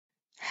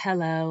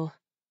Hello,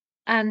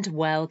 and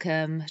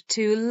welcome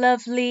to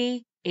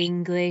Lovely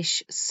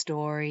English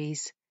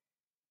Stories.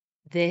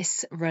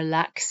 This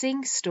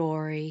relaxing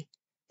story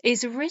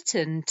is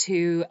written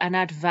to an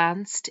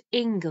advanced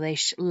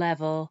English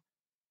level.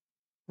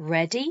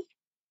 Ready?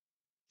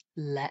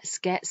 Let's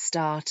get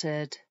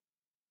started.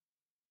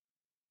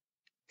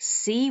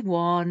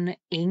 C1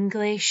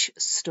 English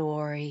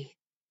Story.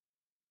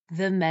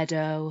 The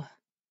Meadow.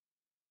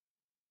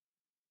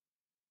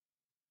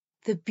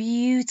 The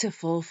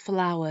beautiful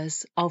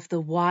flowers of the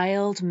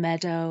wild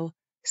meadow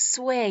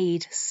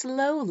swayed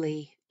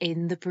slowly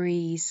in the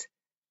breeze.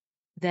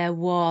 There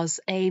was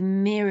a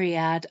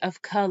myriad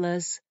of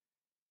colours,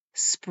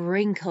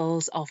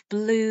 sprinkles of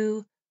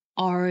blue,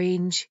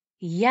 orange,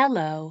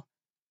 yellow,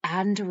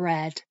 and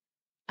red,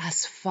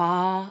 as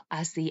far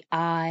as the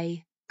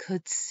eye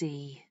could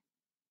see.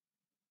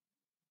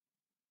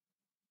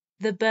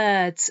 The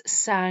birds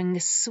sang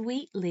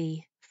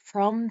sweetly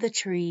from the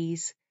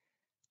trees,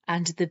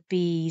 and the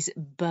bees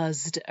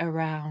buzzed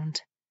around,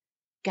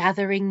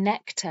 gathering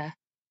nectar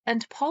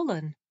and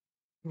pollen,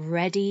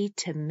 ready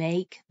to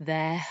make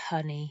their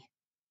honey.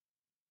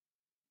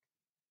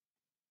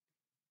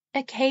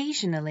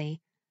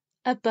 Occasionally,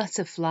 a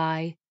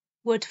butterfly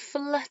would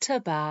flutter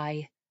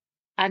by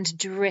and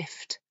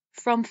drift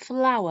from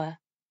flower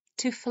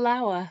to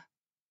flower.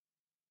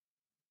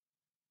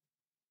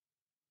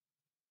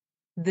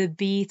 The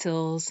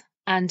beetles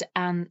and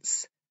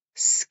ants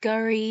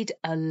scurried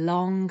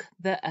along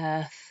the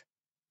earth,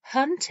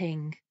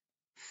 hunting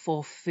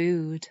for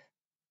food.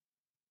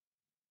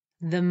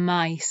 The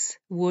mice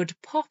would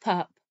pop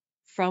up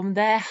from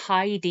their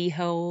hidey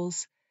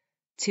holes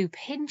to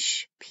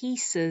pinch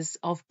pieces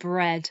of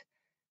bread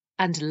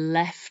and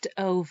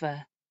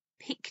leftover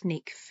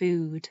picnic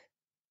food.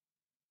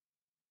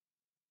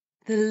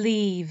 The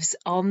leaves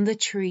on the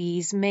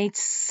trees made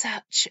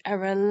such a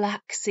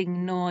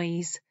relaxing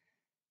noise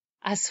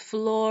as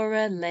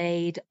Flora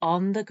laid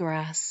on the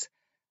grass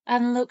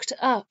and looked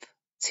up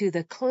to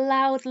the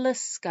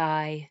cloudless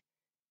sky.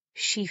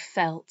 She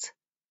felt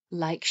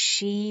like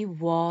she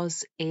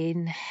was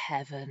in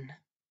heaven.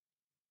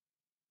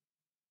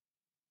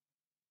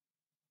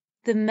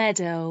 The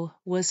meadow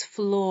was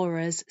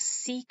Flora's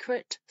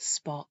secret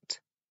spot.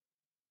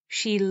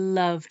 She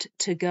loved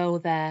to go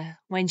there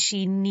when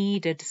she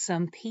needed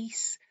some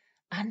peace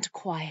and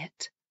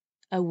quiet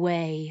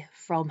away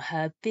from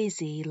her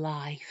busy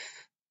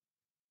life.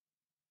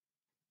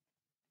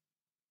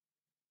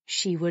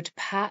 She would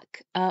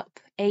pack up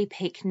a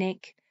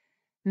picnic,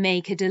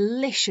 make a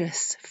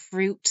delicious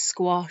fruit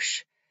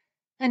squash,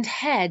 and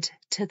head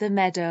to the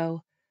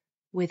meadow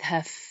with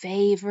her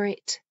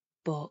favorite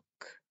book.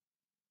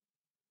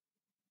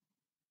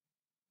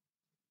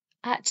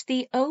 At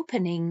the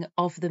opening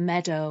of the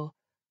meadow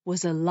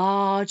was a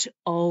large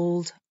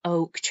old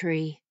oak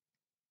tree.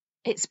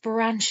 Its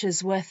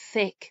branches were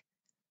thick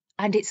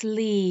and its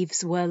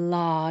leaves were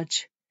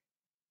large.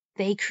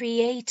 They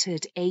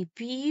created a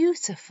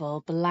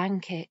beautiful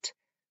blanket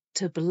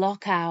to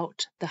block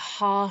out the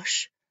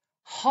harsh,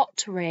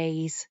 hot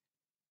rays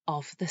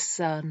of the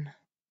sun.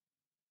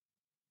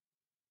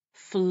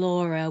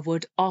 Flora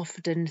would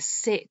often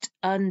sit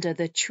under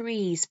the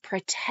tree's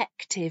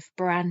protective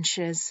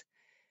branches.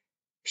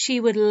 She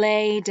would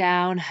lay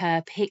down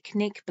her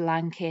picnic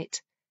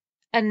blanket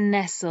and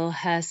nestle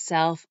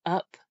herself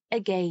up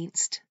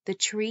against the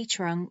tree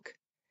trunk.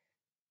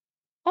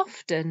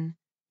 Often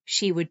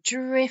she would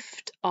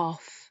drift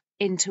off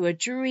into a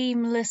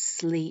dreamless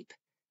sleep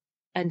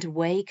and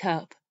wake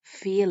up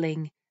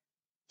feeling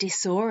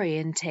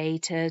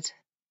disorientated.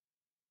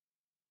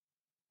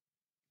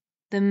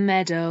 The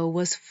meadow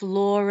was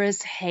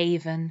Flora's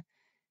haven.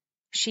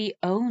 She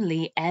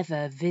only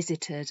ever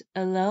visited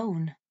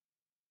alone.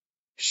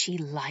 She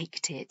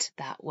liked it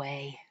that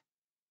way.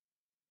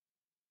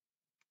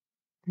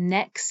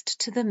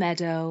 Next to the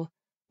meadow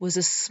was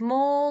a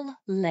small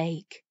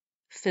lake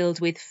filled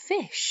with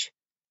fish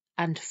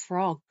and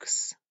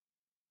frogs.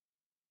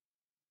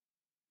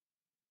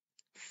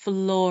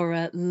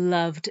 Flora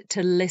loved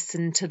to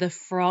listen to the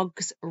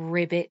frogs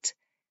ribbit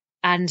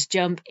and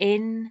jump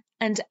in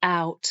and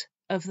out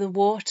of the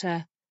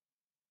water.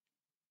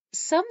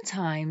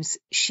 Sometimes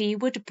she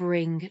would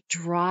bring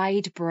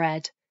dried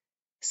bread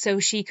so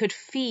she could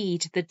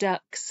feed the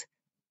ducks,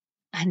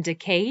 and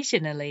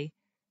occasionally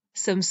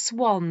some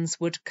swans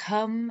would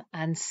come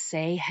and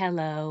say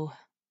hello.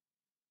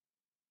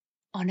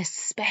 On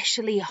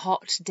especially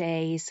hot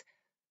days,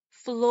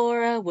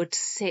 Flora would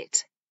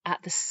sit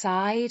at the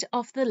side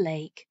of the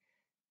lake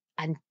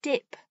and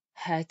dip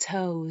her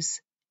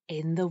toes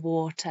in the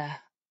water.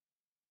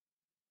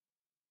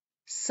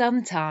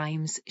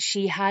 Sometimes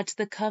she had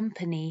the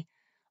company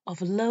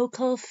of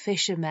local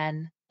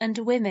fishermen and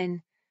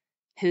women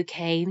who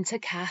came to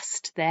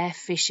cast their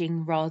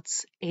fishing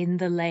rods in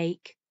the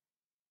lake.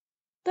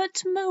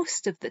 But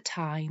most of the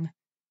time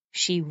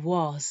she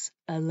was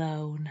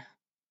alone.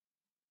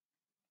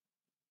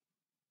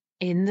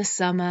 In the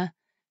summer,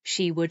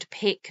 she would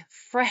pick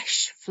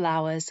fresh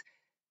flowers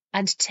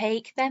and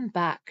take them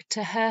back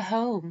to her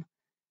home,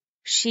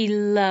 She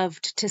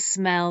loved to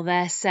smell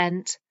their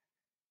scent,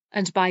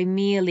 and by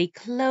merely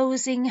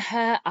closing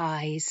her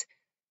eyes,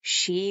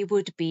 she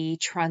would be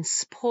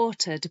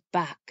transported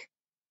back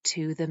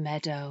to the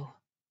meadow.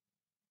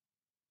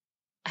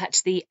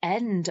 At the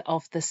end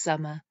of the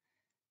summer,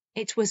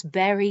 it was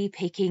berry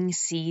picking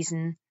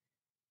season,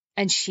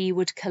 and she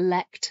would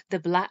collect the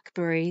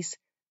blackberries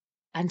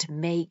and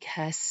make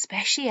her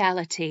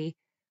speciality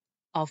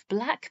of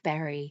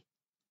blackberry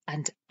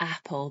and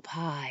apple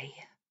pie.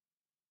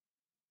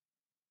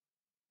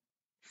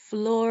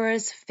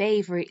 Flora's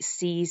favourite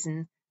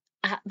season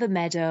at the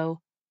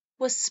meadow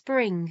was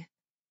spring,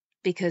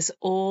 because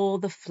all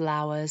the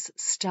flowers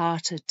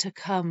started to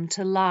come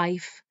to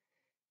life.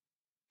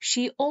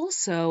 She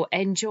also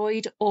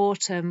enjoyed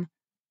autumn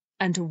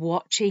and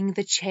watching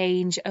the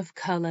change of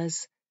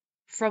colours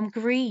from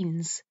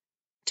greens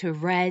to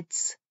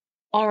reds,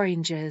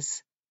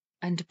 oranges,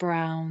 and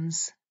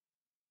browns.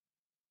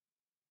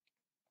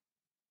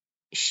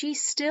 She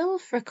still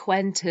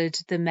frequented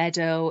the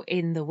meadow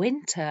in the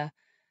winter,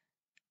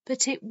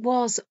 but it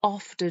was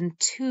often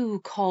too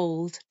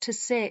cold to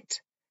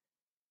sit,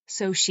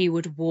 so she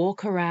would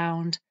walk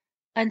around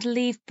and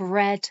leave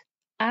bread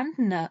and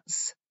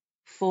nuts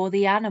for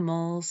the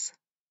animals.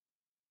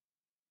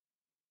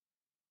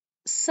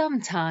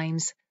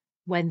 Sometimes,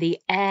 when the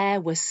air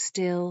was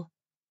still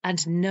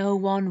and no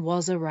one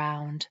was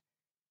around,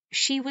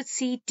 she would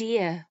see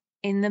deer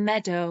in the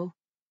meadow.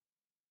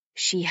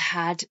 She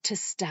had to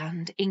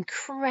stand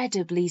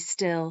incredibly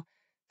still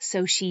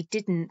so she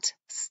didn't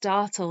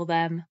startle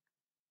them.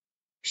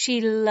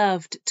 She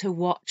loved to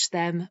watch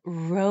them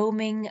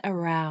roaming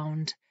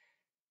around.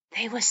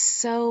 They were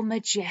so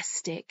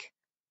majestic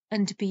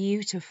and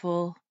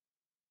beautiful.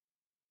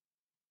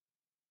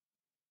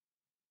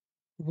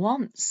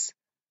 Once,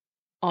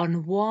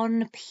 on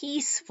one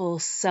peaceful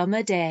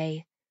summer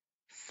day,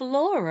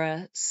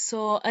 Flora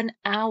saw an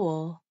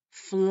owl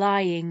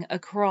flying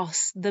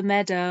across the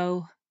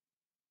meadow.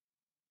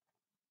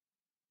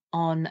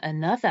 On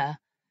another,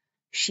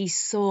 she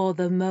saw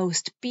the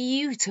most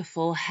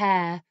beautiful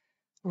hare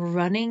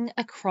running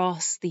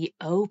across the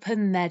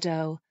open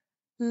meadow,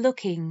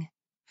 looking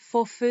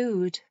for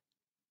food.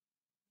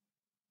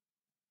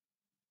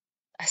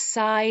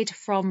 Aside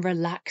from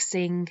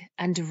relaxing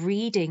and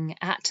reading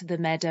at the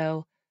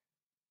meadow,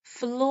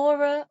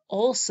 Flora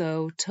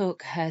also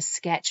took her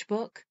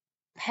sketchbook,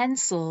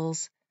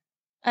 pencils,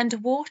 and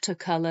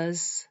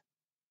watercolors.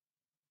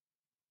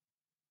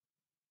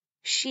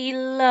 She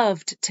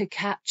loved to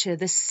capture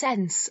the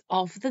sense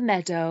of the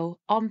meadow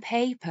on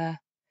paper.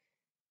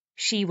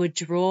 She would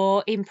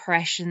draw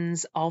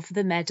impressions of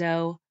the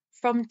meadow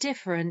from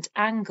different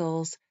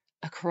angles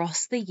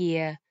across the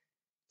year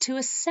to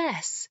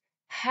assess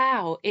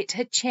how it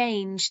had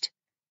changed.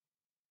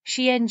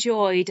 She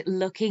enjoyed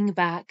looking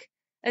back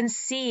and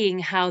seeing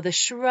how the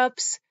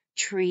shrubs,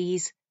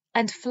 trees,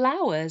 and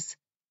flowers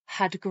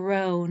had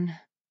grown.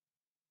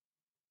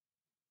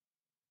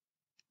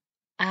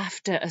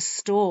 After a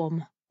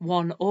storm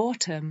one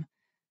autumn,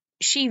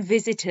 she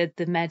visited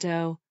the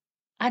meadow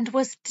and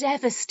was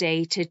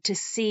devastated to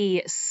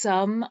see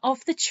some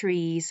of the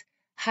trees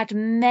had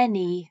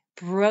many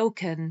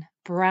broken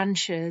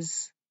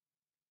branches.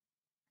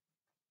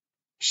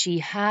 She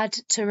had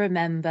to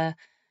remember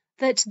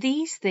that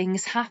these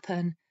things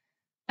happen,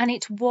 and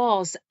it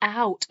was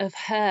out of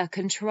her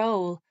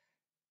control.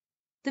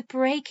 The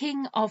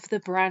breaking of the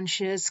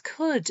branches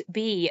could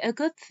be a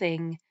good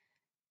thing.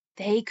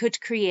 They could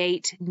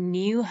create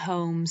new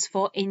homes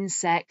for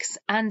insects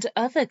and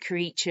other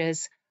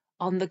creatures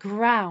on the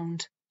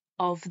ground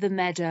of the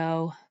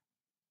meadow.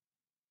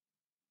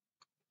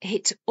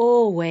 It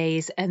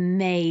always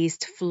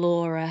amazed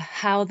Flora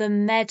how the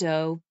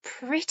meadow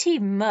pretty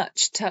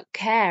much took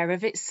care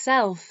of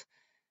itself.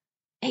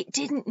 It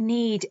didn't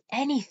need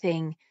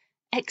anything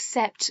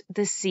except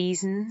the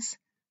seasons,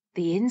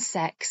 the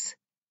insects,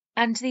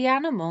 and the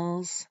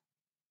animals.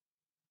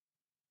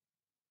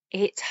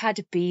 It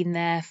had been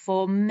there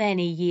for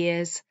many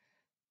years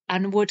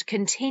and would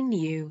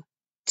continue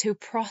to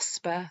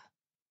prosper.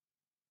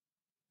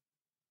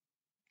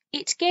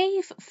 It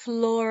gave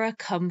Flora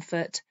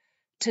comfort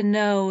to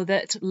know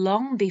that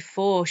long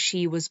before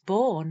she was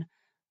born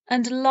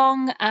and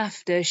long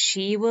after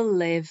she will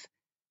live,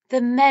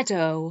 the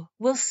meadow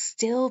will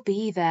still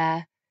be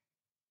there.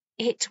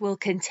 It will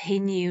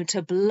continue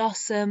to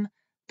blossom,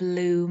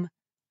 bloom,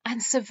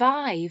 and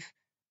survive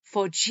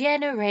for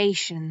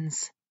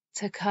generations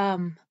to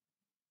come.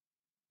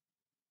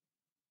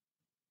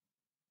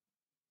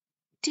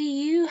 Do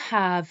you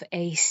have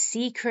a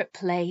secret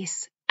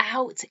place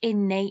out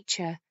in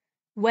nature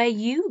where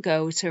you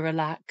go to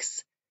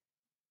relax?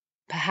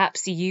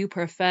 Perhaps you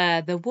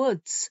prefer the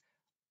woods,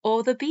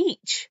 or the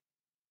beach,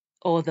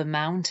 or the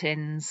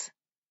mountains.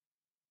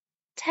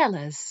 Tell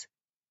us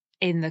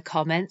in the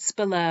comments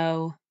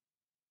below.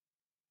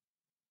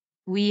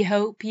 We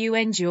hope you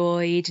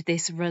enjoyed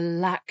this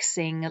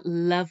relaxing,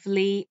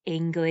 lovely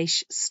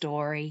English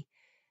story.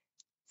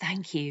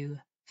 Thank you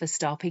for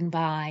stopping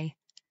by.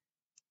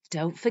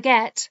 Don't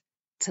forget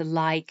to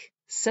like,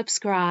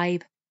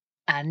 subscribe,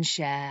 and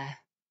share.